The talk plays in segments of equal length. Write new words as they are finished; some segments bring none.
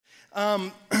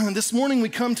This morning we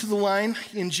come to the line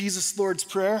in Jesus Lord's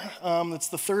Prayer. It's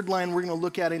the third line we're going to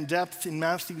look at in depth in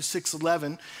Matthew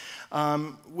 6:11,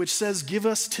 which says, "Give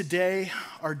us today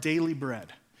our daily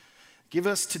bread." Give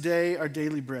us today our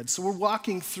daily bread. So we're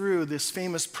walking through this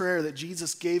famous prayer that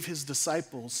Jesus gave his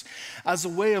disciples as a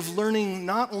way of learning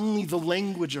not only the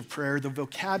language of prayer, the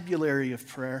vocabulary of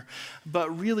prayer, but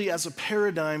really as a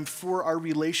paradigm for our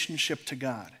relationship to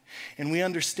God. And we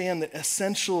understand that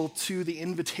essential to the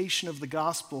invitation of the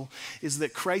gospel is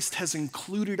that Christ has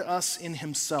included us in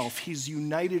himself. He's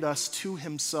united us to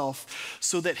himself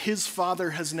so that his Father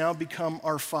has now become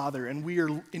our Father. And we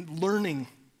are learning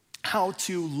how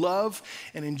to love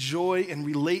and enjoy and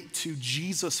relate to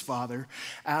Jesus, Father,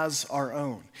 as our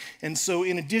own. And so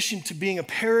in addition to being a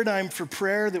paradigm for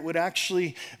prayer that would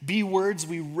actually be words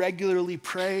we regularly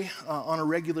pray on a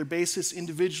regular basis,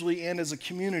 individually and as a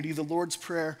community, the Lord's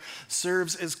Prayer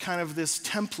serves as kind of this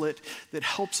template that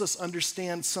helps us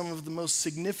understand some of the most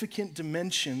significant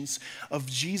dimensions of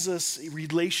Jesus'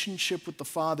 relationship with the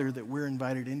Father that we're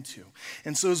invited into.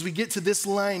 And so as we get to this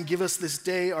line, "Give us this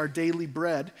day our daily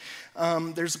bread,"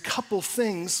 there's a couple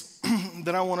things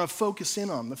that I want to focus in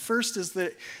on. The first is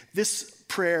that this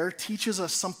prayer teaches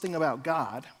us something about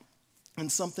God, and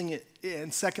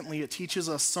secondly, it teaches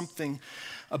us something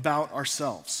about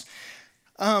ourselves.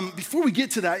 Before we get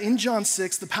to that, in John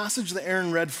 6, the passage that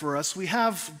Aaron read for us, we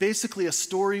have basically a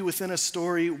story within a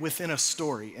story within a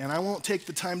story. And I won't take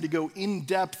the time to go in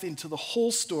depth into the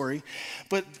whole story,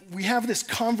 but we have this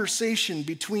conversation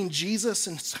between Jesus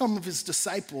and some of his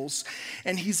disciples,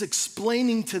 and he's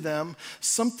explaining to them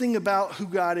something about who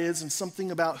God is and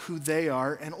something about who they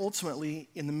are, and ultimately,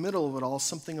 in the middle of it all,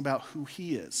 something about who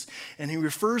he is. And he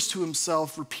refers to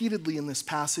himself repeatedly in this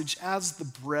passage as the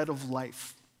bread of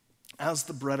life. As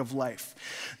the bread of life.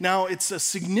 Now, it's a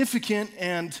significant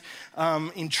and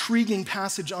intriguing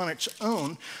passage on its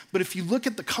own, but if you look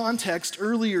at the context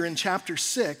earlier in chapter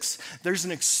 6, there's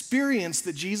an experience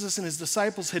that Jesus and his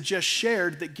disciples had just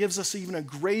shared that gives us even a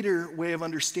greater way of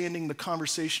understanding the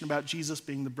conversation about Jesus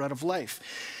being the bread of life.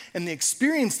 And the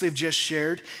experience they've just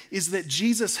shared is that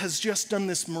Jesus has just done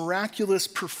this miraculous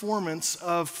performance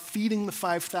of feeding the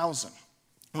 5,000.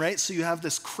 Right? So you have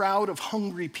this crowd of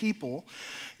hungry people,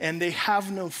 and they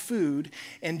have no food,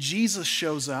 and Jesus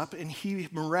shows up, and he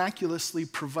miraculously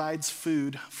provides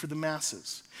food for the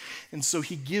masses. And so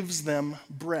he gives them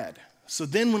bread. So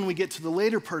then when we get to the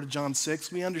later part of John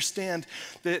 6, we understand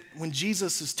that when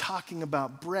Jesus is talking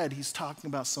about bread, he's talking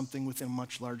about something within a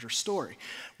much larger story.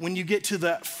 When you get to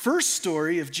the first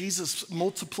story of Jesus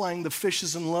multiplying the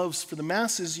fishes and loaves for the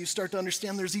masses, you start to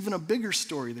understand there's even a bigger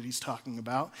story that he's talking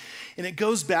about. And it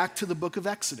goes back to the book of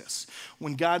Exodus,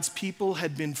 when God's people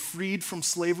had been freed from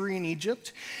slavery in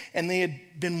Egypt, and they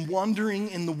had been wandering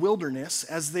in the wilderness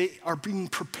as they are being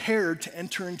prepared to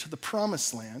enter into the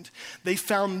promised land. They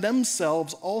found themselves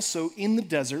also in the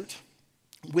desert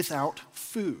without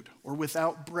food or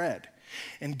without bread.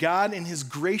 And God, in his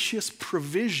gracious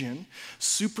provision,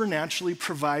 supernaturally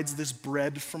provides this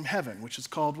bread from heaven, which is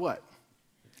called what?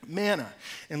 Manna.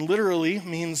 And literally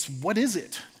means, what is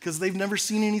it? Because they've never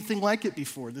seen anything like it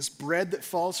before. This bread that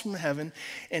falls from heaven,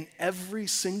 and every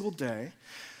single day,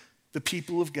 the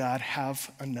people of God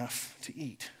have enough to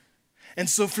eat. And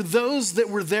so for those that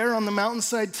were there on the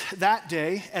mountainside that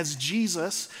day, as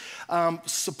Jesus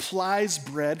supplies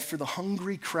bread for the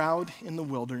hungry crowd in the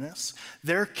wilderness,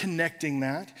 they're connecting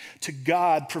that to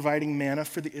God providing manna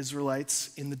for the Israelites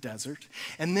in the desert.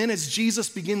 And then as Jesus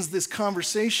begins this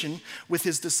conversation with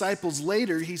his disciples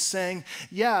later, he's saying,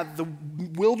 yeah, the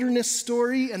wilderness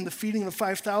story and the feeding of the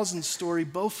 5,000 story,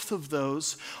 both of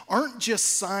those aren't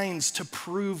just signs to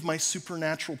prove my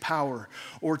supernatural power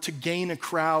or to gain a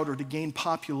crowd or to gain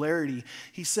popularity.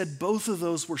 He said both of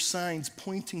those were signs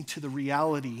pointing to the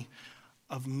reality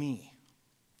of me,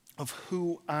 of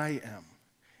who I am.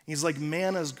 He's like,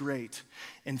 manna's great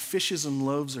and fishes and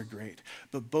loaves are great,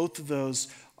 but both of those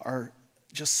are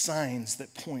just signs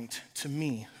that point to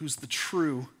me, who's the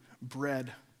true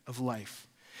bread of life.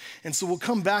 And so we'll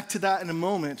come back to that in a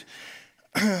moment,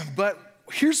 but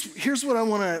here's what I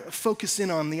want to focus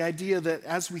in on, the idea that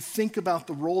as we think about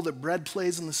the role that bread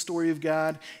plays in the story of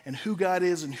God and who God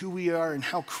is and who we are and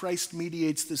how Christ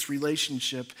mediates this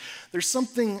relationship, there's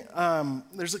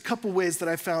a couple ways that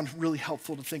I found really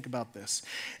helpful to think about this.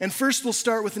 And first, we'll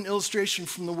start with an illustration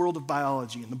from the world of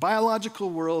biology. In the biological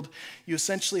world, you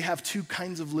essentially have two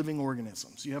kinds of living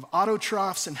organisms. You have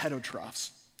autotrophs and heterotrophs.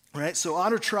 Right? So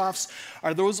autotrophs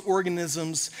are those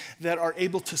organisms that are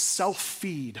able to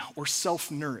self-feed or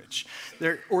self-nourish.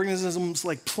 They're organisms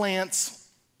like plants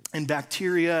and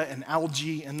bacteria and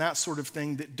algae and that sort of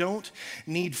thing that don't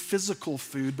need physical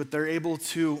food, but they're able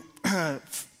to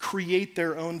create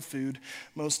their own food,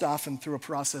 most often through a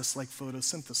process like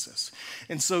photosynthesis.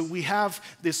 And so we have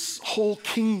this whole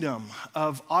kingdom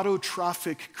of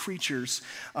autotrophic creatures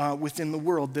within the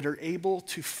world that are able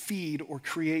to feed or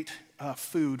create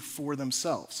food for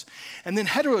themselves. And then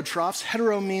heterotrophs,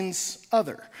 hetero means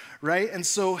other, right? And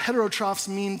so heterotrophs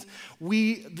mean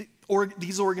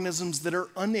these organisms that are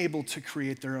unable to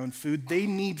create their own food, they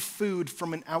need food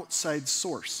from an outside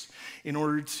source in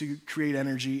order to create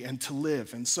energy and to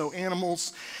live. And so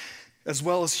animals, as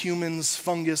well as humans,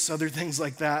 fungus, other things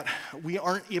like that, we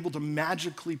aren't able to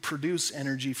magically produce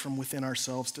energy from within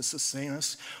ourselves to sustain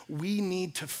us. We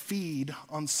need to feed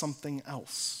on something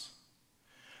else.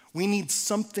 We need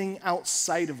something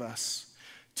outside of us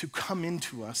to come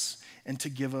into us and to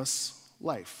give us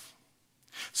life.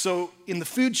 So in the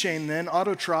food chain then,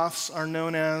 autotrophs are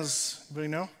known as, anybody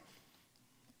know?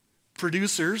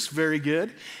 Producers, very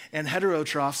good. And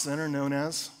heterotrophs then are known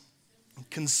as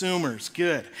consumers,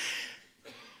 good.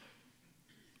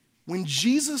 When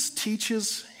Jesus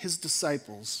teaches his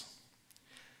disciples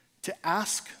to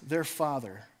ask their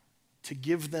Father to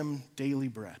give them daily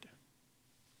bread,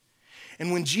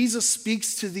 and when Jesus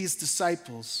speaks to these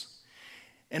disciples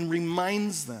and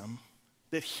reminds them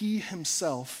that he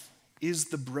himself is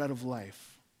the bread of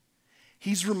life,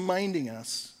 he's reminding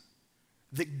us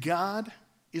that God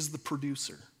is the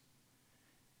producer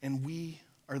and we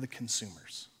are the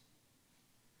consumers.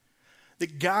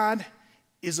 That God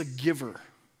is a giver.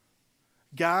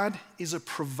 God is a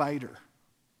provider.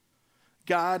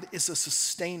 God is a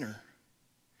sustainer.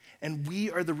 And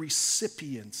we are the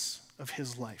recipients of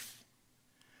his life,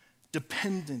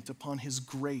 dependent upon his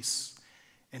grace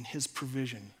and his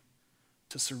provision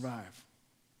to survive.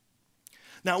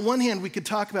 Now, on one hand, we could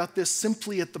talk about this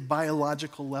simply at the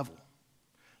biological level.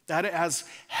 That as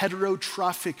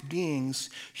heterotrophic beings,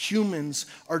 humans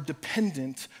are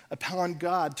dependent upon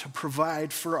God to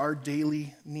provide for our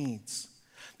daily needs.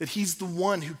 That he's the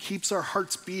one who keeps our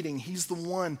hearts beating. He's the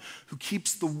one who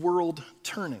keeps the world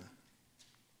turning.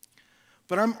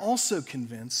 But I'm also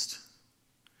convinced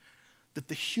that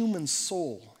the human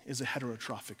soul is a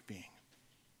heterotrophic being.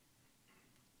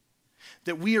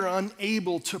 That we are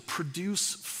unable to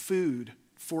produce food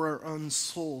for our own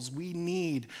souls. We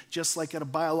need, just like at a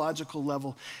biological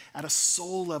level, at a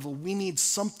soul level, we need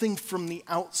something from the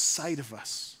outside of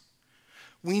us.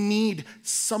 We need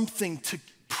something to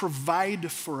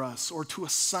provide for us or to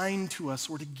assign to us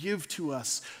or to give to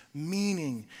us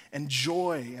meaning and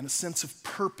joy and a sense of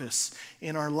purpose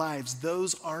in our lives.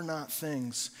 Those are not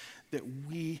things that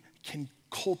we can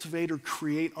cultivate or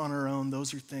create on our own.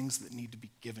 Those are things that need to be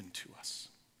given to us.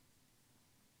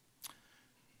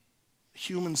 The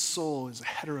human soul is a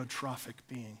heterotrophic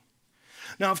being.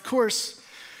 Now, of course,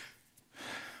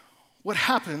 what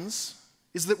happens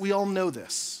is that we all know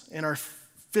this, and our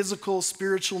physical,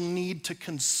 spiritual need to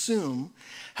consume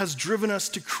has driven us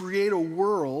to create a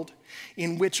world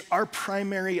in which our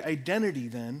primary identity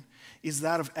then is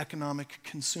that of economic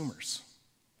consumers.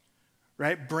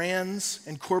 Right? Brands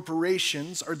and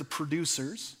corporations are the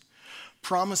producers,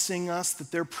 promising us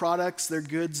that their products, their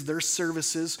goods, their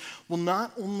services will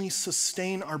not only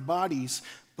sustain our bodies,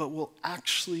 but will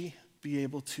actually be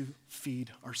able to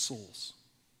feed our souls.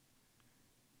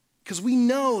 Because we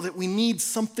know that we need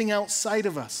something outside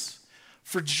of us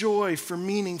for joy, for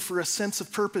meaning, for a sense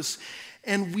of purpose.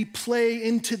 And we play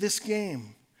into this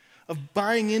game of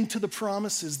buying into the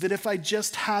promises that if I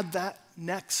just had that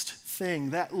next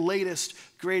thing, that latest,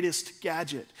 greatest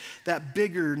gadget, that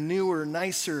bigger, newer,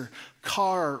 nicer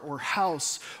car or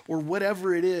house or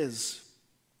whatever it is,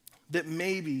 that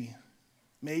maybe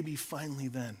finally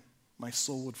then my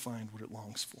soul would find what it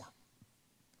longs for.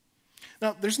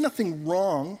 Now, there's nothing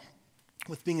wrong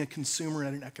with being a consumer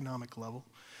at an economic level,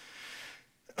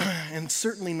 and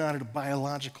certainly not at a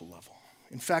biological level.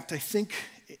 In fact, I think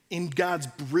in God's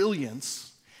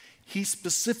brilliance, he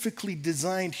specifically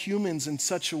designed humans in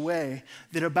such a way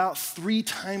that about 3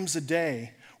 times a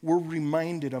day, we're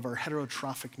reminded of our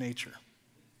heterotrophic nature.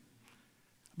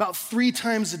 About 3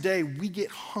 times a day, we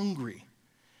get hungry,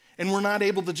 and we're not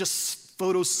able to just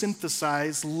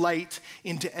photosynthesize light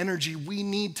into energy. We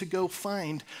need to go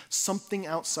find something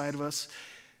outside of us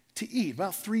to eat.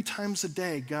 About 3 times a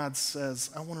day, God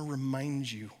says, I want to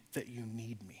remind you that you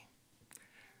need me.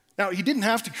 Now, he didn't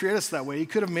have to create us that way. He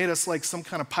could have made us like some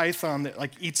kind of python that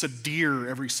like eats a deer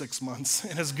every 6 months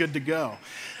and is good to go.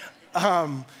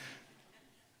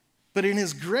 But in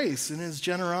his grace, in his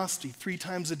generosity, 3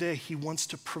 times a day, he wants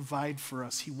to provide for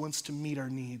us. He wants to meet our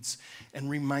needs and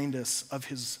remind us of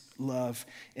his love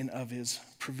and of his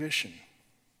provision.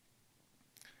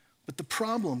 But the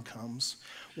problem comes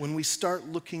when we start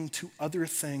looking to other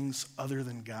things other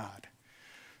than God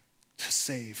to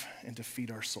save and to feed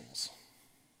our souls.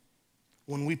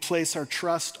 When we place our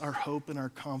trust, our hope, and our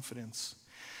confidence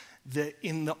that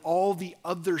in all the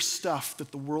other stuff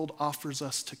that the world offers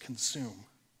us to consume,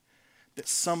 that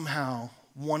somehow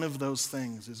one of those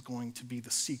things is going to be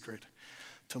the secret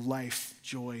to life,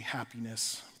 joy,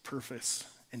 happiness, purpose,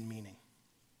 and meaning.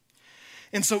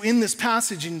 And so in this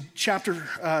passage in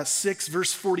chapter 6,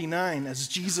 verse 49, as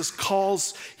Jesus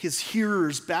calls his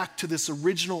hearers back to this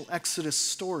original Exodus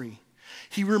story,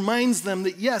 he reminds them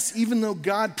that yes, even though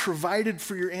God provided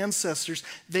for your ancestors,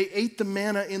 they ate the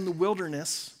manna in the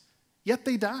wilderness, yet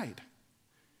they died.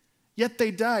 Yet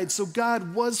they died. So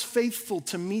God was faithful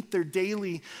to meet their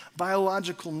daily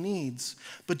biological needs.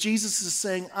 But Jesus is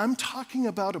saying, I'm talking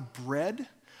about a bread.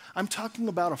 I'm talking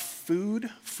about a food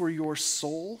for your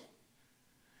soul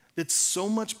that's so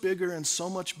much bigger and so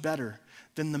much better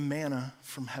than the manna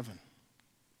from heaven.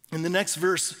 In the next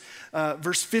verse,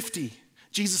 verse 50,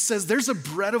 Jesus says, there's a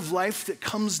bread of life that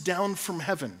comes down from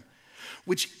heaven,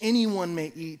 which anyone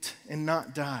may eat and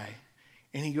not die.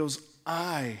 And he goes,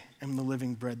 I am the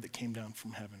living bread that came down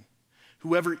from heaven.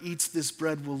 Whoever eats this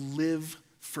bread will live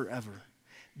forever.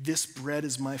 This bread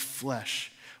is my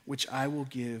flesh, which I will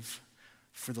give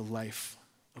for the life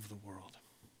of the world.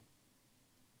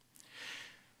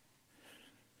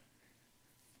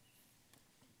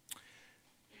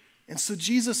 And so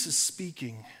Jesus is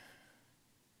speaking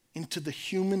into the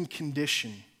human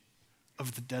condition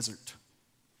of the desert.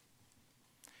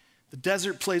 The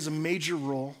desert plays a major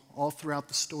role all throughout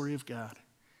the story of God.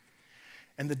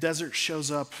 And the desert shows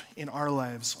up in our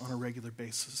lives on a regular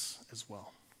basis as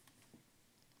well.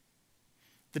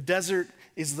 The desert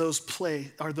is those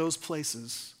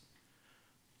places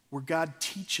where God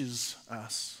teaches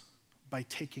us by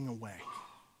taking away.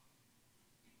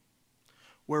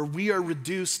 Where we are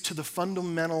reduced to the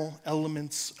fundamental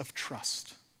elements of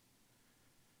trust.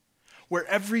 Where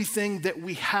everything that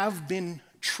we have been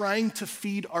trying to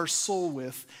feed our soul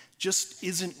with just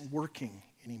isn't working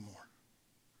anymore.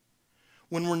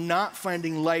 When we're not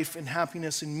finding life and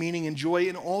happiness and meaning and joy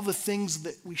in all the things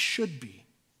that we should be,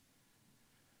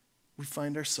 we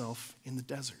find ourselves in the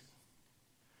desert.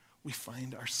 We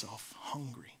find ourselves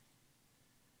hungry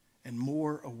and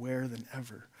more aware than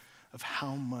ever of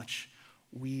how much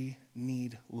we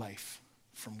need life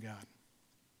from God.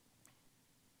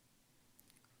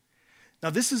 Now,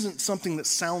 this isn't something that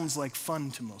sounds like fun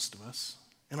to most of us,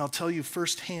 and I'll tell you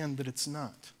firsthand that it's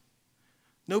not.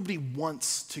 Nobody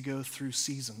wants to go through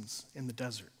seasons in the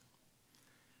desert.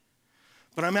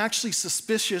 But I'm actually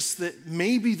suspicious that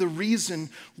maybe the reason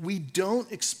we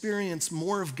don't experience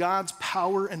more of God's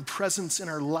power and presence in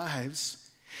our lives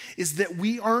is that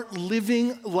we aren't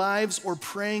living lives or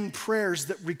praying prayers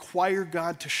that require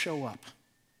God to show up.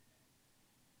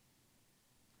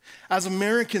 As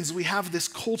Americans, we have this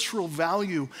cultural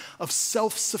value of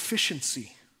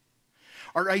self-sufficiency.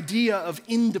 Our idea of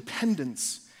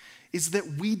independence is that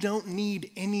we don't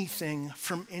need anything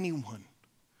from anyone,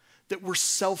 that we're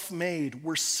self-made,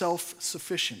 we're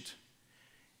self-sufficient.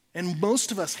 And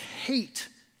most of us hate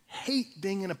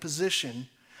being in a position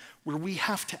where we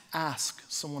have to ask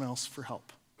someone else for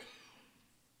help.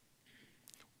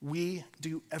 We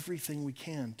do everything we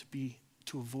can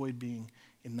to avoid being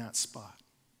in that spot.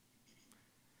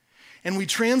 And we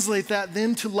translate that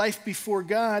then to life before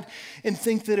God and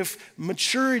think that if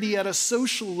maturity at a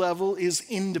social level is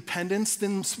independence,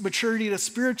 then maturity at a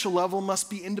spiritual level must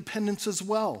be independence as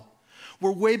well.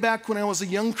 Where way back when I was a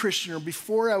young Christian or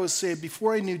before I was saved,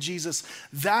 before I knew Jesus,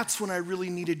 that's when I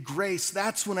really needed grace.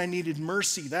 That's when I needed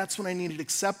mercy. That's when I needed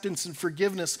acceptance and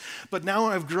forgiveness. But now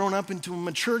I've grown up into a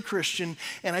mature Christian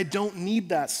and I don't need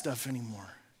that stuff anymore.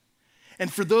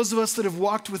 And for those of us that have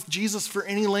walked with Jesus for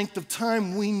any length of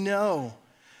time, we know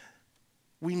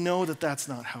that that's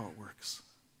not how it works.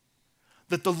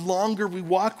 That the longer we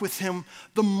walk with him,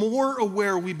 the more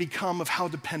aware we become of how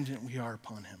dependent we are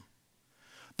upon him.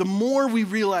 The more we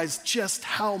realize just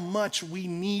how much we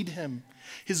need him,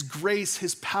 his grace,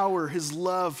 his power, his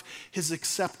love, his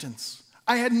acceptance.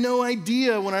 I had no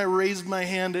idea when I raised my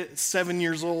hand at 7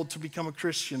 years old to become a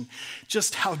Christian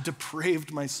just how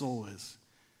depraved my soul is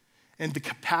and the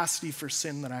capacity for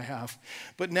sin that I have.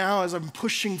 But now as I'm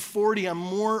pushing 40, I'm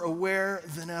more aware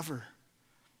than ever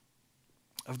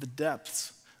of the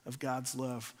depths of God's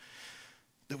love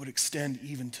that would extend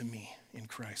even to me in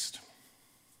Christ.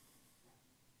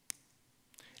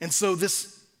 And so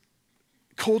this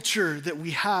culture that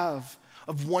we have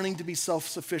of wanting to be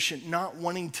self-sufficient, not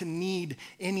wanting to need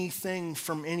anything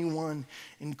from anyone,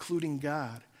 including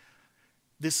God.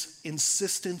 This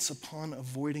insistence upon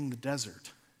avoiding the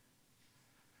desert,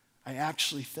 I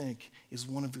actually think, is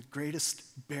one of the greatest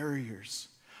barriers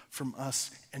from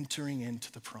us entering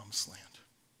into the promised land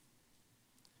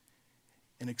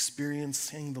and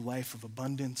experiencing the life of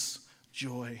abundance,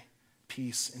 joy,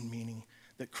 peace, and meaning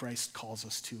that Christ calls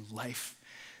us to, life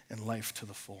and life to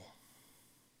the full.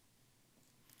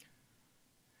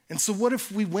 And so what if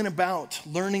we went about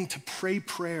learning to pray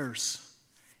prayers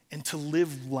and to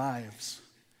live lives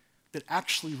that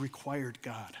actually required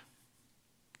God?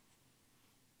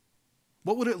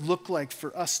 What would it look like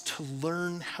for us to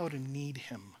learn how to need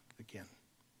him again?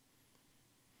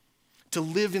 To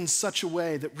live in such a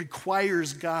way that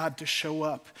requires God to show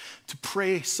up, to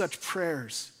pray such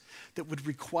prayers that would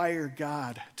require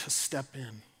God to step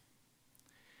in.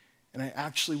 And I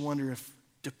actually wonder if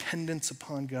dependence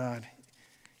upon God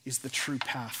is the true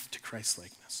path to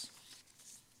Christ-likeness.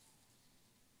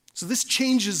 So this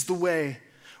changes the way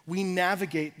we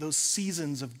navigate those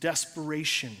seasons of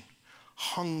desperation,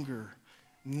 hunger,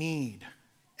 need,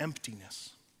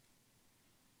 emptiness.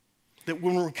 That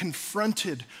when we're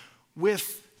confronted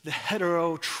with the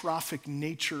heterotrophic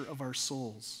nature of our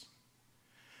souls,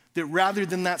 that rather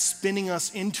than that spinning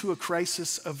us into a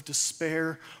crisis of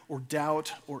despair or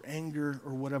doubt or anger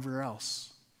or whatever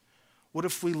else, what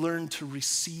if we learn to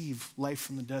receive life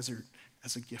in the desert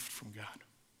as a gift from God?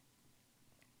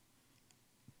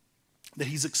 That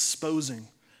he's exposing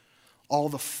all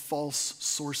the false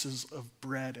sources of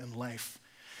bread and life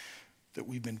that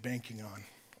we've been banking on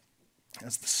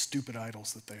as the stupid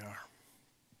idols that they are.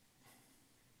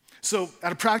 So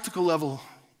at a practical level,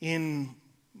 in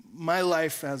my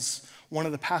life as one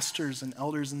of the pastors and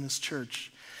elders in this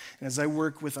church, and as I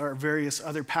work with our various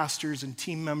other pastors and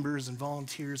team members and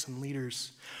volunteers and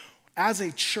leaders, as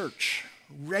a church,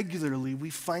 regularly we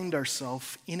find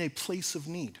ourselves in a place of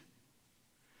need.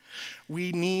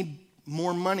 We need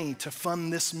more money to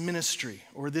fund this ministry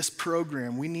or this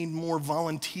program. We need more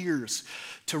volunteers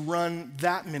to run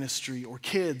that ministry or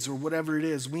kids or whatever it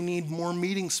is. We need more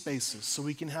meeting spaces so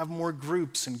we can have more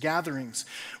groups and gatherings.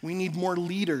 We need more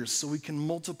leaders so we can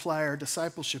multiply our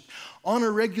discipleship. On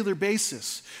a regular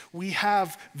basis, we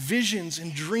have visions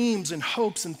and dreams and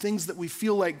hopes and things that we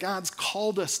feel like God's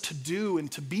called us to do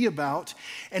and to be about,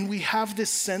 and we have this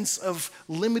sense of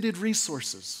limited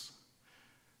resources.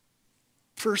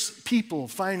 First, people,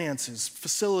 finances,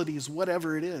 facilities,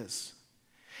 whatever it is.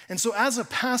 And so as a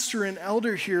pastor and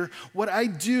elder here, what I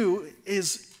do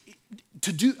is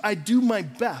I do my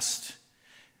best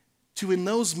to, in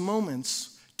those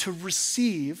moments, to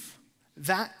receive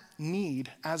that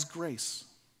need as grace.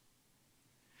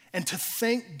 And to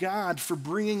thank God for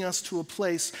bringing us to a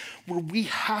place where we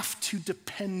have to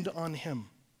depend on him,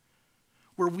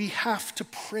 where we have to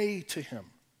pray to him,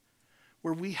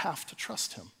 where we have to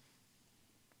trust him.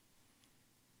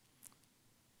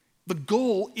 The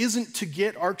goal isn't to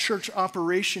get our church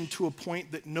operation to a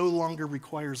point that no longer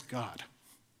requires God.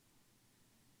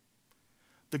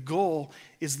 The goal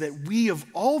is that we, of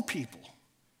all people,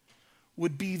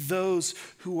 would be those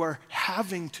who are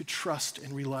having to trust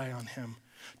and rely on him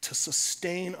to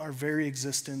sustain our very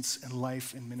existence and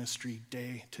life and ministry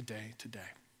day to day to day.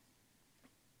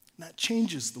 And that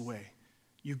changes the way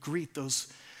you greet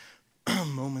those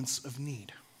moments of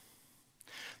need.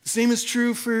 The same is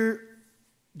true for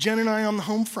Jen and I on the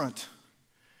home front.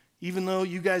 Even though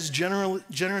you guys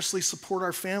generously support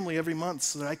our family every month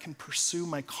so that I can pursue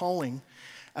my calling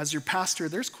as your pastor,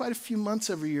 there's quite a few months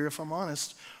every year, if I'm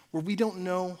honest, where we don't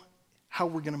know how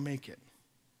we're going to make it,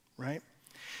 right?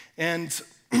 And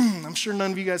I'm sure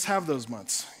none of you guys have those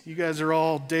months. You guys are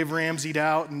all Dave Ramsey'd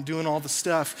out and doing all the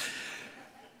stuff.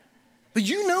 But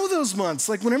you know those months,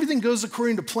 like when everything goes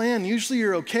according to plan, usually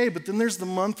you're okay, but then there's the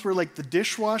month where like the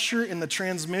dishwasher and the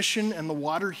transmission and the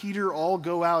water heater all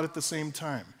go out at the same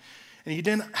time. And you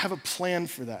didn't have a plan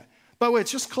for that. By the way,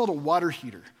 it's just called a water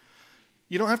heater.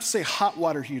 You don't have to say hot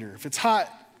water heater. If it's hot,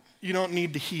 you don't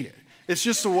need to heat it. It's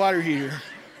just a water heater.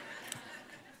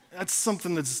 That's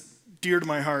something that's dear to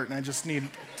my heart, and I just need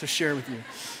to share with you.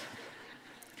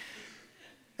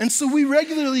 And so we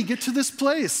regularly get to this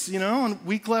place, and a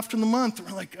week left in the month, and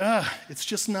we're like, it's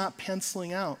just not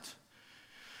penciling out.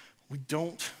 We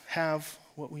don't have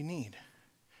what we need.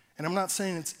 And I'm not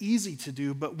saying it's easy to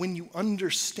do, but when you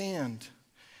understand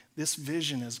this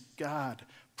vision as God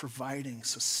providing,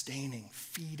 sustaining,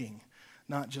 feeding,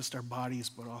 not just our bodies,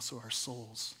 but also our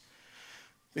souls,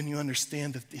 then you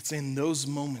understand that it's in those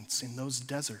moments, in those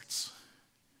deserts,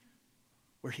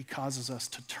 where he causes us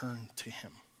to turn to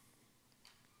him.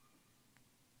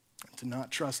 to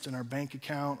not trust in our bank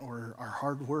account or our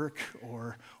hard work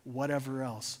or whatever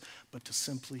else, but to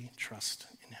simply trust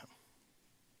in him.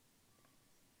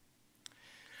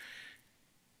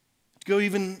 To go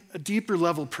even a deeper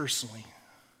level personally,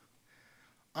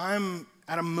 I'm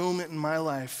at a moment in my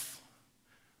life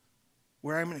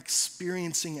where I'm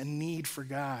experiencing a need for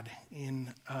God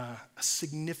in a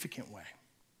significant way.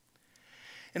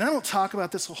 And I don't talk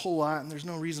about this a whole lot, and there's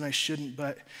no reason I shouldn't,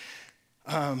 but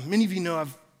many of you know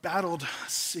I've battled a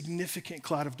significant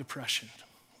cloud of depression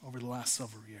over the last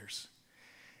several years.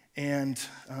 And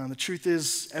the truth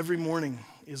is, every morning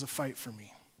is a fight for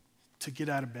me to get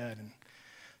out of bed and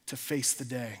to face the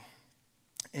day.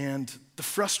 And the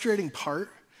frustrating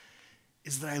part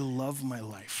is that I love my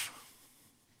life.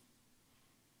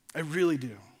 I really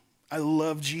do. I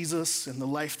love Jesus and the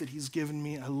life that he's given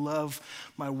me. I love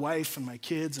my wife and my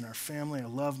kids and our family. I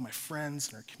love my friends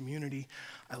and our community.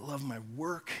 I love my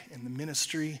work and the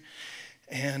ministry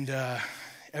and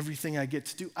everything I get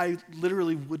to do. I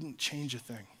literally wouldn't change a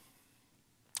thing.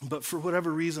 But for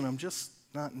whatever reason, I'm just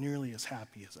not nearly as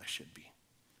happy as I should be.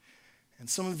 And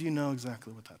some of you know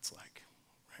exactly what that's like,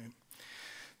 right?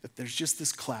 That there's just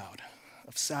this cloud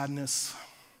of sadness,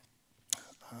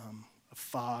 of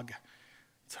fog.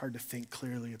 It's hard to think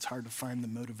clearly. It's hard to find the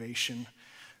motivation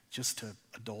just to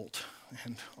adult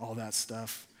and all that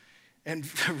stuff. And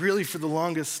really, for the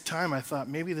longest time, I thought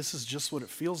maybe this is just what it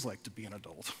feels like to be an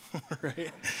adult,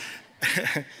 right?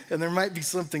 And there might be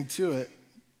something to it.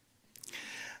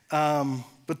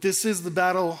 But this is the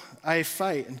battle I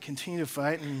fight and continue to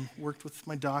fight, and worked with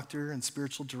my doctor and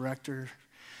spiritual director,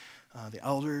 the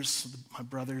elders, my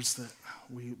brothers that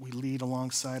we lead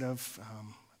alongside of,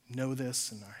 know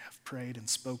this and I have prayed and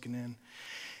spoken in.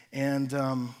 And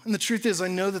the truth is, I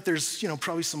know that there's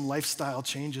probably some lifestyle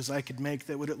changes I could make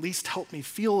that would at least help me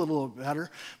feel a little better.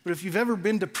 But if you've ever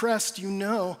been depressed, you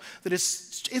know that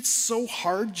it's so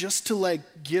hard just to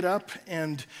get up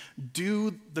and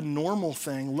do the normal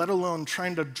thing, let alone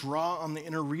trying to draw on the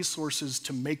inner resources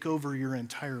to make over your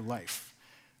entire life,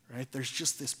 right? There's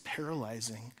just this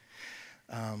paralyzing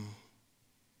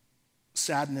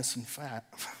sadness and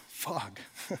fog.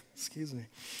 Excuse me.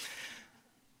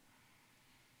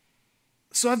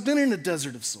 So I've been in a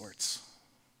desert of sorts,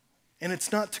 and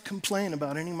it's not to complain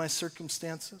about any of my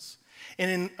circumstances.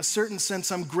 And in a certain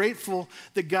sense, I'm grateful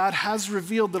that God has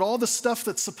revealed that all the stuff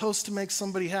that's supposed to make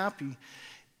somebody happy,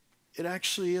 it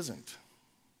actually isn't.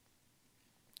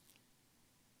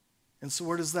 And so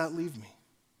where does that leave me?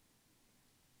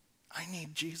 I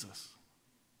need Jesus.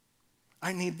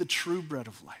 I need the true bread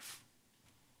of life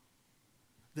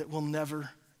that will never,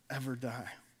 ever die.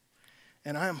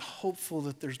 And I am hopeful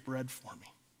that there's bread for me.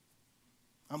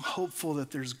 I'm hopeful that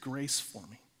there's grace for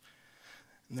me.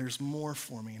 And there's more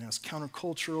for me. And as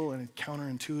countercultural and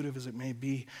counterintuitive as it may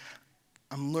be,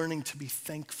 I'm learning to be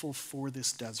thankful for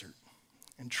this desert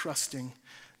and trusting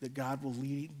that God will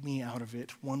lead me out of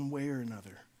it one way or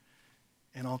another.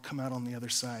 And I'll come out on the other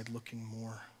side looking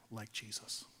more like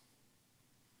Jesus.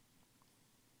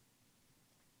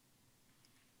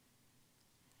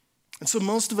 And so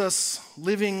most of us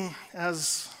living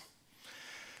as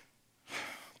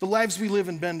the lives we live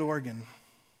in Bend, Oregon,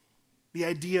 the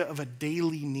idea of a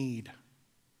daily need,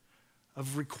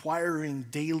 of requiring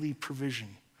daily provision,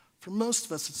 for most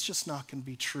of us, it's just not going to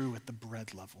be true at the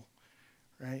bread level,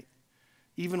 right?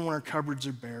 Even when our cupboards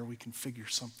are bare, we can figure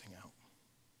something out.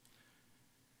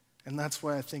 And that's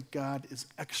why I think God is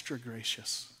extra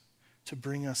gracious to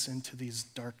bring us into these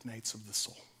dark nights of the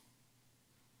soul.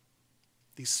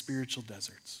 These spiritual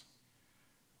deserts,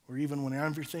 where even when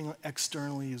everything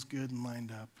externally is good and lined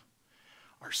up,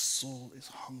 our soul is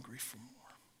hungry for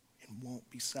more and won't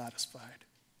be satisfied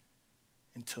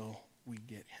until we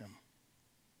get him.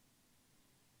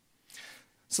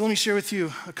 So let me share with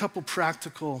you a couple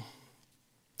practical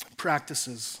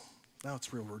practices. Now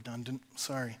it's real redundant,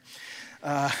 sorry.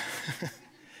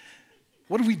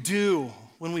 What do we do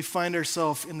when we find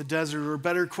ourselves in the desert? Or a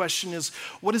better question is,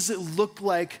 what does it look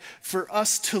like for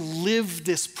us to live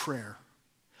this prayer?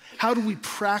 How do we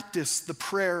practice the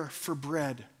prayer for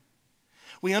bread?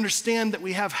 We understand that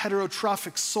we have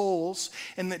heterotrophic souls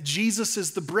and that Jesus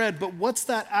is the bread, but what's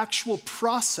that actual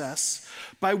process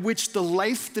by which the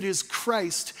life that is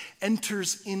Christ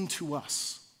enters into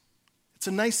us? It's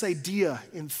a nice idea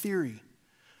in theory,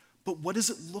 but what does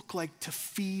it look like to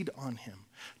feed on him,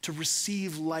 to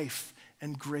receive life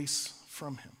and grace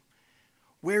from him?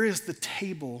 Where is the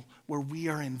table where we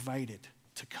are invited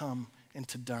to come and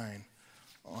to dine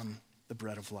on the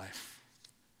bread of life?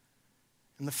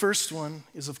 And the first one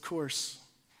is, of course,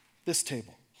 this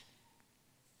table,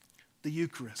 the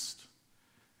Eucharist,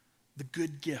 the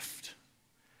good gift,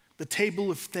 the table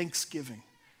of thanksgiving,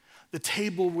 the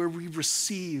table where we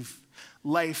receive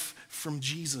life from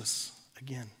Jesus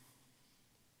again.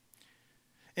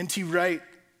 N.T. Wright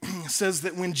says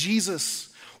that when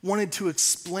Jesus wanted to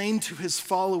explain to his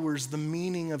followers the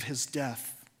meaning of his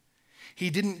death, he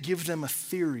didn't give them a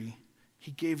theory, he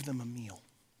gave them a meal.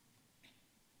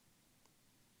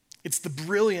 It's the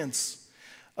brilliance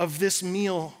of this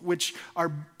meal which our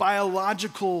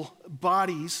biological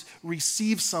bodies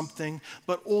receive something,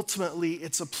 but ultimately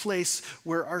it's a place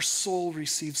where our soul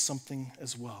receives something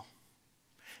as well.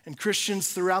 And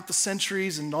Christians throughout the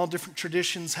centuries and all different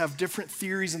traditions have different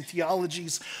theories and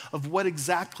theologies of what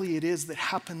exactly it is that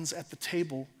happens at the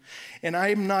table. And I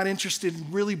am not interested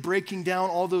in really breaking down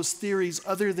all those theories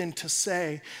other than to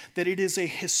say that it is a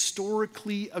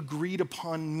historically agreed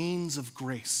upon means of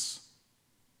grace.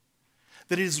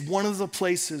 That it is one of the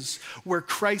places where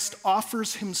Christ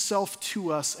offers himself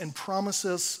to us and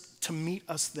promises to meet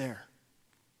us there.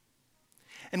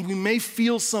 And we may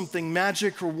feel something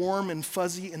magic or warm and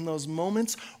fuzzy in those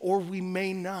moments, or we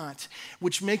may not,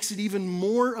 which makes it even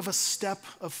more of a step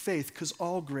of faith, because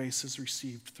all grace is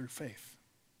received through faith.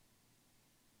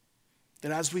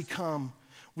 That as we come,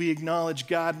 we acknowledge,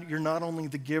 God, you're not only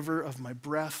the giver of my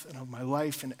breath and of my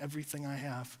life and everything I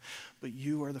have, but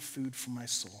you are the food for my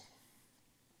soul.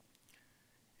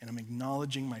 And I'm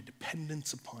acknowledging my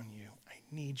dependence upon you. I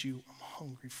need you. I'm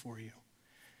hungry for you.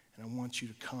 And I want you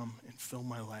to come and fill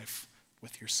my life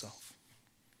with yourself.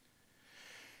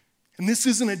 And this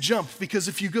isn't a jump, because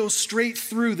if you go straight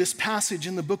through this passage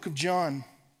in the book of John,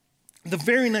 the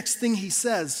very next thing he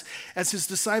says, as his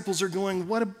disciples are going,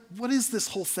 what is this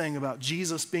whole thing about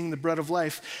Jesus being the bread of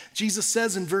life? Jesus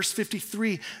says in verse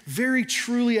 53, "Very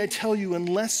truly I tell you,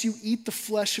 unless you eat the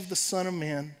flesh of the Son of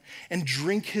Man and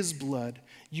drink his blood,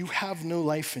 you have no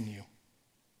life in you.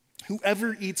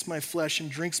 Whoever eats my flesh and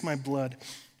drinks my blood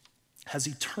has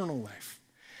eternal life,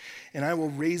 and I will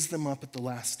raise them up at the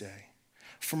last day.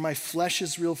 For my flesh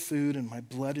is real food and my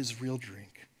blood is real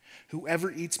drink. Whoever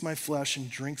eats my flesh and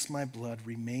drinks my blood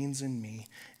remains in me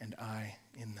and I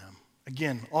in them."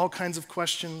 Again, all kinds of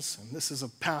questions, and this is a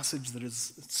passage that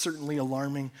is certainly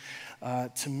alarming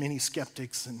to many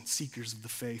skeptics and seekers of the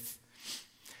faith.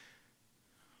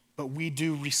 But we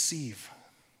do receive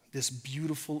this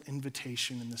beautiful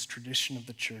invitation in this tradition of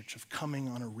the church of coming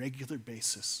on a regular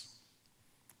basis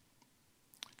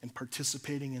and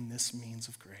participating in this means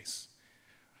of grace,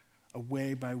 a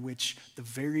way by which the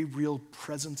very real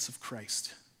presence of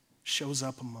Christ shows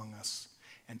up among us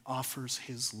and offers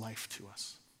his life to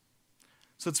us.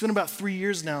 So it's been about 3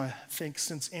 years now, I think,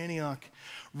 since Antioch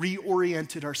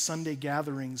reoriented our Sunday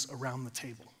gatherings around the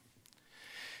table.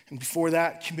 And before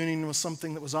that, communion was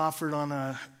something that was offered on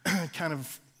a kind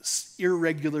of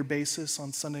irregular basis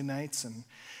on Sunday nights, and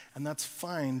that's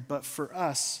fine. But for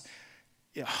us,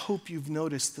 I hope you've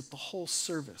noticed that the whole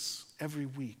service every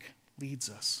week leads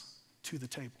us to the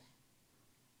table.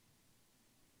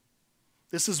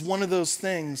 This is one of those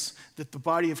things that the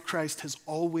body of Christ has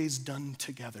always done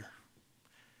together.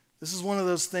 This is one of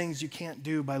those things you can't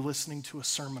do by listening to a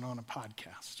sermon on a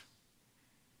podcast.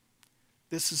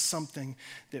 This is something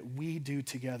that we do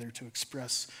together to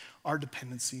express our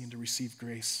dependency and to receive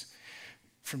grace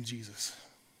from Jesus.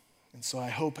 And so I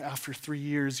hope after 3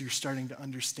 years, you're starting to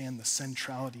understand the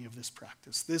centrality of this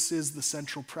practice. This is the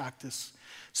central practice,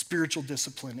 spiritual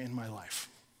discipline in my life.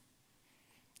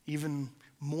 Even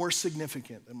more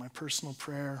significant than my personal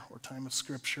prayer or time of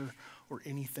scripture or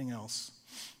anything else.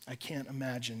 I can't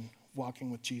imagine walking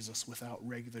with Jesus without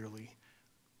regularly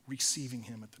receiving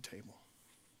him at the table.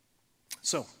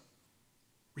 So,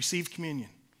 receive communion.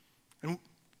 And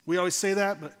we always say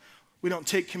that, but we don't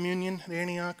take communion at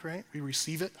Antioch, right? We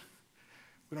receive it.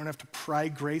 We don't have to pry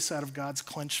grace out of God's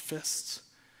clenched fists,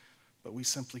 but we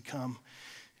simply come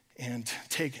and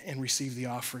take and receive the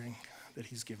offering that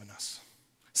he's given us.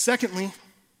 Secondly,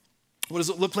 what does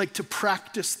it look like to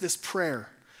practice this prayer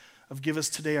of give us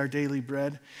today our daily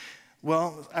bread?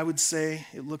 Well, I would say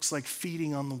it looks like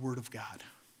feeding on the Word of God.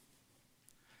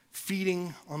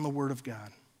 Feeding on the Word of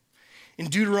God. In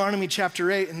Deuteronomy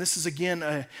chapter 8, and this is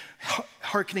again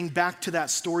hearkening back to that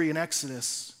story in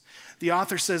Exodus, the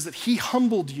author says that he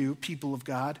humbled you, people of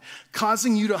God,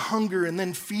 causing you to hunger and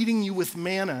then feeding you with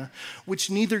manna, which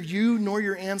neither you nor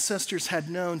your ancestors had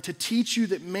known, to teach you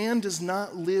that man does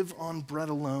not live on bread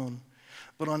alone,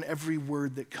 but on every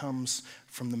word that comes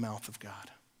from the mouth of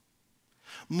God.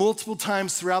 Multiple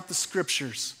times throughout the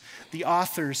scriptures, the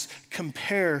authors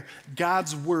compare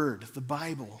God's word, the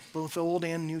Bible, both Old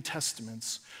and New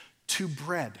Testaments, to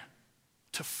bread,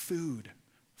 to food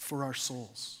for our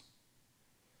souls.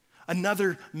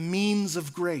 Another means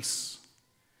of grace.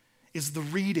 is the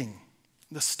reading,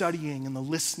 the studying, and the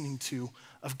listening to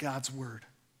of God's word.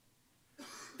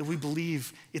 That we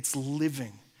believe it's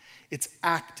living, it's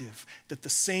active, that the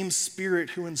same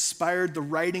Spirit who inspired the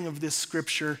writing of this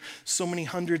scripture so many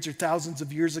hundreds or thousands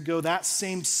of years ago, that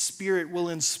same Spirit will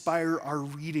inspire our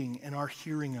reading and our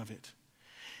hearing of it,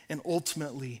 and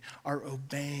ultimately our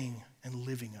obeying and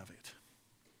living of it.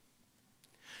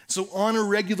 So on a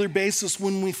regular basis,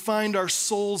 when we find our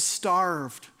souls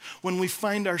starved, when we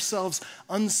find ourselves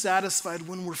unsatisfied,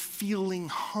 when we're feeling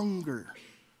hunger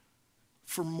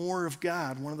for more of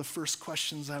God, one of the first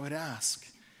questions I would ask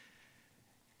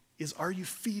is, are you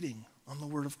feeding on the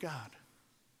Word of God?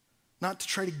 Not to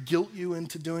try to guilt you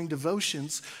into doing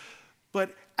devotions,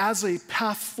 but as a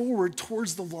path forward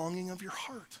towards the longing of your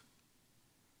heart.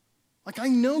 Like, I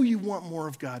know you want more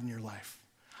of God in your life.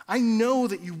 I know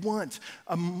that you want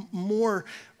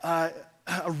a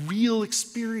real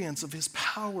experience of his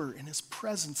power and his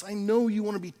presence. I know you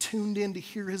want to be tuned in to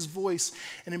hear his voice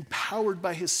and empowered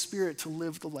by his Spirit to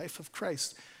live the life of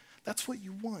Christ. That's what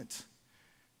you want.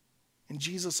 And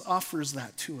Jesus offers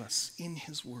that to us in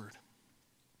his word.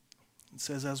 It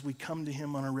says, as we come to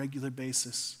him on a regular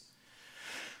basis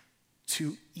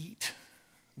to eat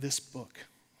this book,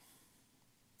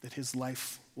 that his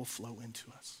life will flow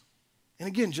into us. And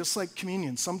again, just like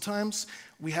communion, sometimes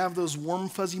we have those warm,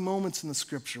 fuzzy moments in the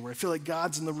scripture where I feel like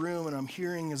God's in the room and I'm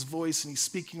hearing his voice and he's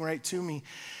speaking right to me.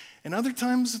 And other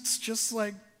times it's just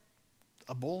like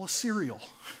a bowl of cereal,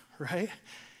 right?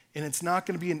 And it's not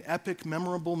going to be an epic,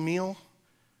 memorable meal,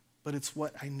 but it's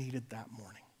what I needed that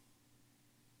morning.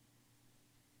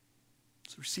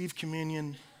 So receive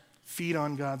communion, feed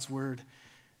on God's word.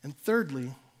 And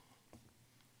thirdly,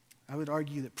 I would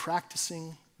argue that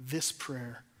practicing this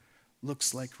prayer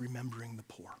looks like remembering the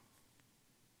poor.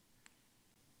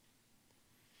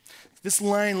 This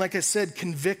line, like I said,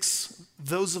 convicts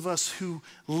those of us who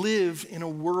live in a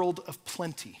world of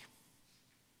plenty,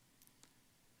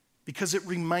 because it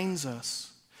reminds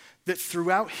us that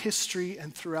throughout history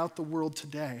and throughout the world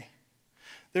today,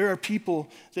 there are people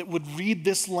that would read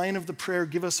this line of the prayer,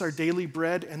 give us our daily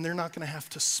bread, and they're not going to have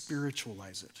to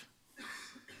spiritualize it.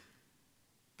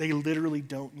 They literally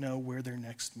don't know where their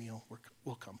next meal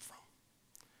will come from.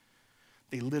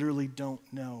 They literally don't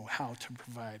know how to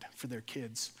provide for their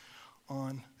kids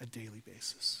on a daily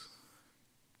basis.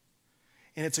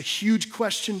 And it's a huge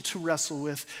question to wrestle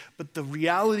with, but the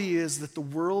reality is that the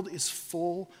world is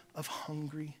full of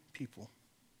hungry people.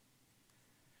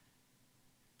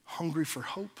 Hungry for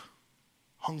hope,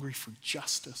 hungry for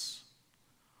justice,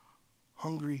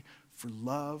 hungry for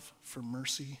love, for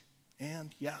mercy,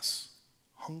 and yes,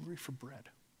 hungry for bread.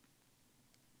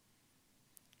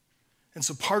 And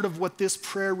so part of what this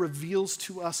prayer reveals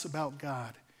to us about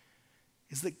God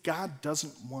is that God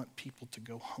doesn't want people to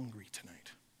go hungry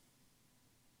tonight.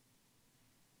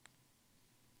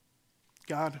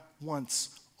 God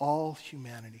wants all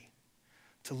humanity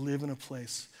to live in a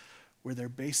place where their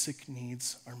basic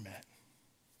needs are met,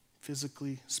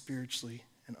 physically, spiritually,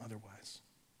 and otherwise.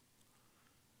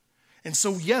 And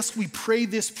so, yes, we pray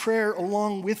this prayer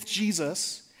along with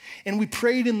Jesus, and we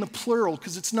prayed in the plural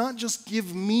because it's not just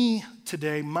give me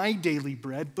today my daily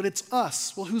bread, but it's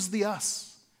us. Well, who's the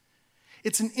us?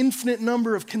 It's an infinite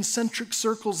number of concentric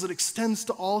circles that extends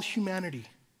to all humanity.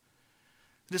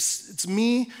 It's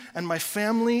me and my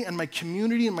family and my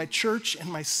community and my church and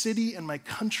my city and my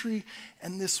country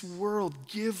and this world.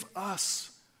 Give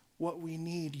us what we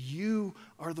need. You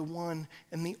are the one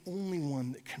and the only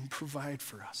one that can provide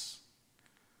for us.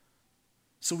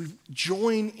 So we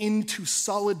join into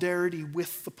solidarity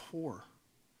with the poor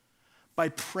by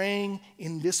praying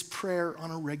in this prayer on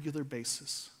a regular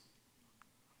basis,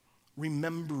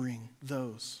 remembering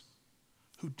those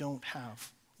who don't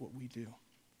have what we do.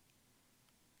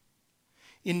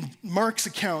 In Mark's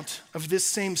account of this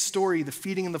same story, the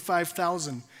feeding of the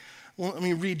 5,000, well, let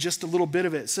me read just a little bit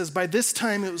of it. It says, by this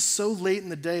time it was so late in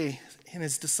the day, and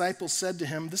his disciples said to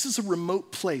him, this is a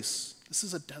remote place. This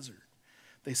is a desert,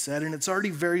 they said, and it's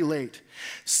already very late.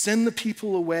 Send the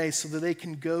people away so that they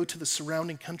can go to the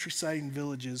surrounding countryside and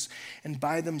villages and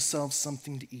buy themselves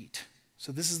something to eat.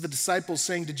 So this is the disciples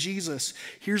saying to Jesus,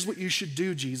 here's what you should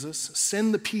do, Jesus.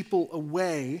 Send the people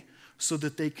away so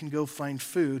that they can go find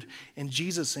food. And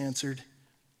Jesus answered,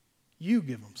 you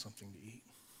give them something to eat.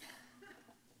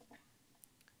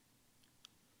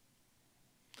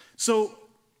 So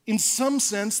in some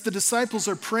sense, the disciples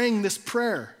are praying this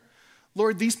prayer.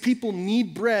 Lord, these people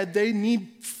need bread, they need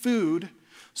food,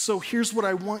 so here's what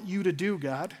I want you to do,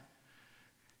 God.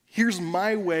 Here's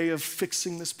my way of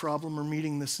fixing this problem or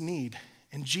meeting this need.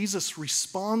 And Jesus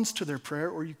responds to their prayer,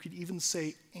 or you could even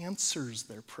say answers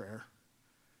their prayer,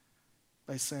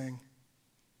 by saying,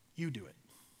 you do it.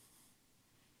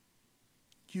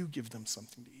 You give them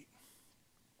something to eat.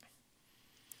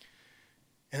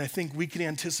 And I think we can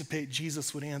anticipate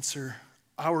Jesus would answer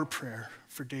our prayer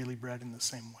for daily bread in the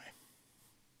same way.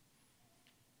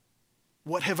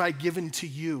 What have I given to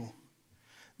you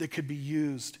that could be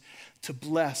used to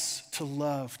bless, to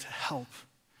love, to help,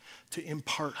 to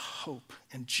impart hope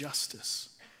and justice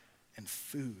and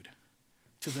food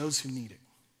to those who need it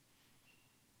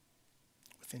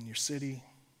within your city,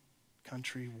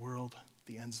 country, world,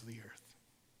 the ends of the earth?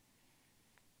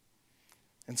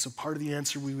 And so part of the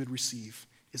answer we would receive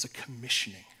is a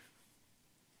commissioning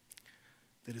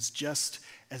that is just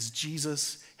as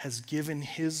Jesus has given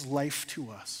his life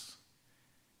to us.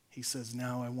 He says,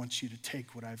 now I want you to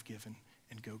take what I've given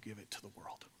and go give it to the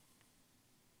world.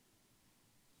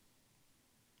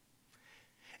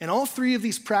 And all three of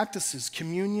these practices,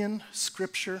 communion,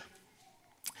 scripture,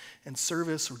 and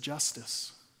service or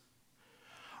justice,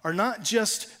 are not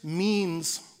just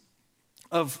means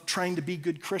of trying to be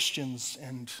good Christians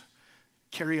and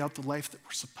carry out the life that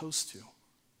we're supposed to.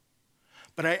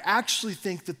 But I actually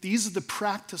think that these are the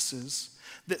practices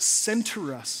that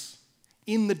center us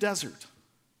in the desert,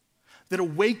 that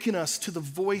awaken us to the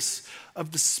voice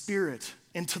of the Spirit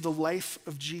and to the life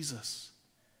of Jesus.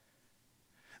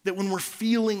 That when we're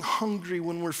feeling hungry,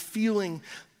 when we're feeling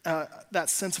that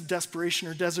sense of desperation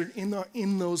or desert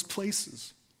in those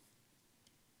places,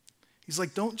 he's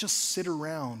like, don't just sit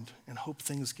around and hope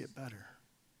things get better,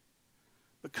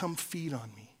 but come feed on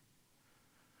me.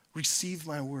 Receive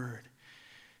my word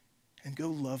and go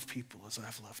love people as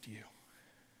I've loved you.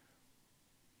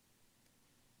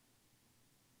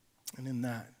 And in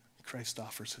that, Christ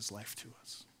offers his life to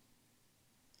us.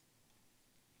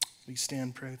 Will you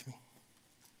stand, pray with me?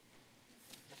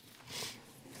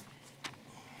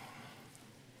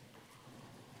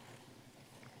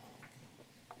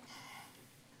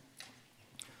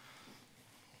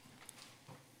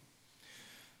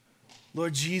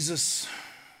 Lord Jesus,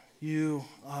 you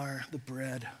are the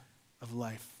bread of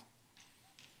life.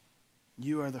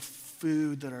 You are the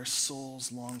food that our souls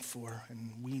long for,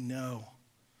 and we know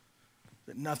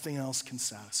that nothing else can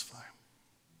satisfy.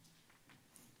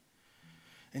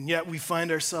 And yet we find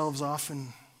ourselves often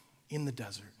in the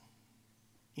desert,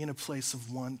 in a place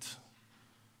of want,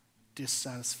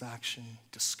 dissatisfaction,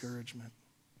 discouragement.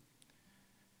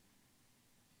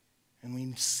 And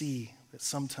we see that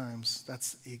sometimes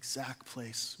that's the exact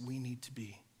place we need to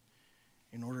be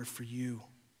in order for you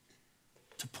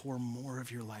to pour more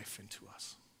of your life into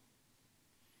us.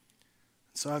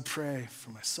 And so I pray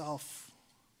for myself,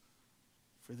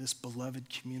 for this beloved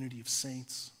community of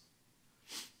saints,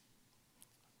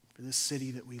 for this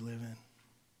city that we live in.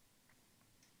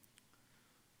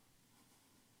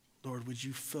 Lord, would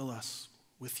you fill us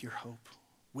with your hope,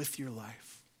 with your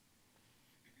life,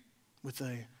 with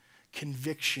a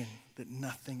conviction that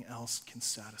nothing else can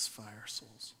satisfy our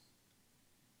souls.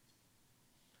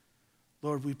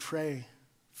 Lord, we pray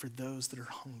for those that are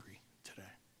hungry today,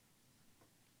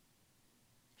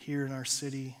 here in our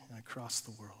city and across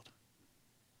the world.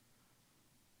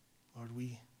 Lord,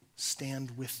 we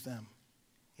stand with them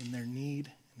in their need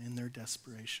and in their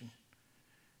desperation,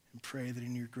 and pray that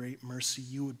in your great mercy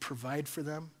you would provide for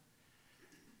them,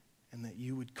 and that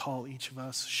you would call each of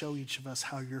us, show each of us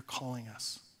how you're calling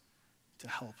us to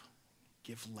help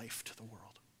give life to the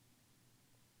world.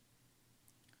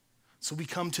 So we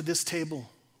come to this table,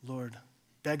 Lord,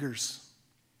 beggars,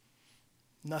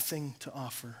 nothing to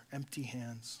offer, empty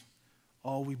hands.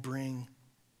 All we bring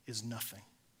is nothing.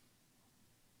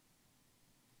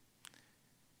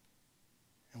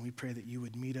 And we pray that you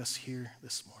would meet us here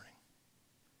this morning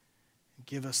and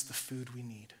give us the food we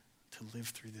need to live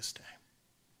through this day.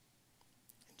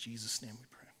 In Jesus' name we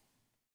pray.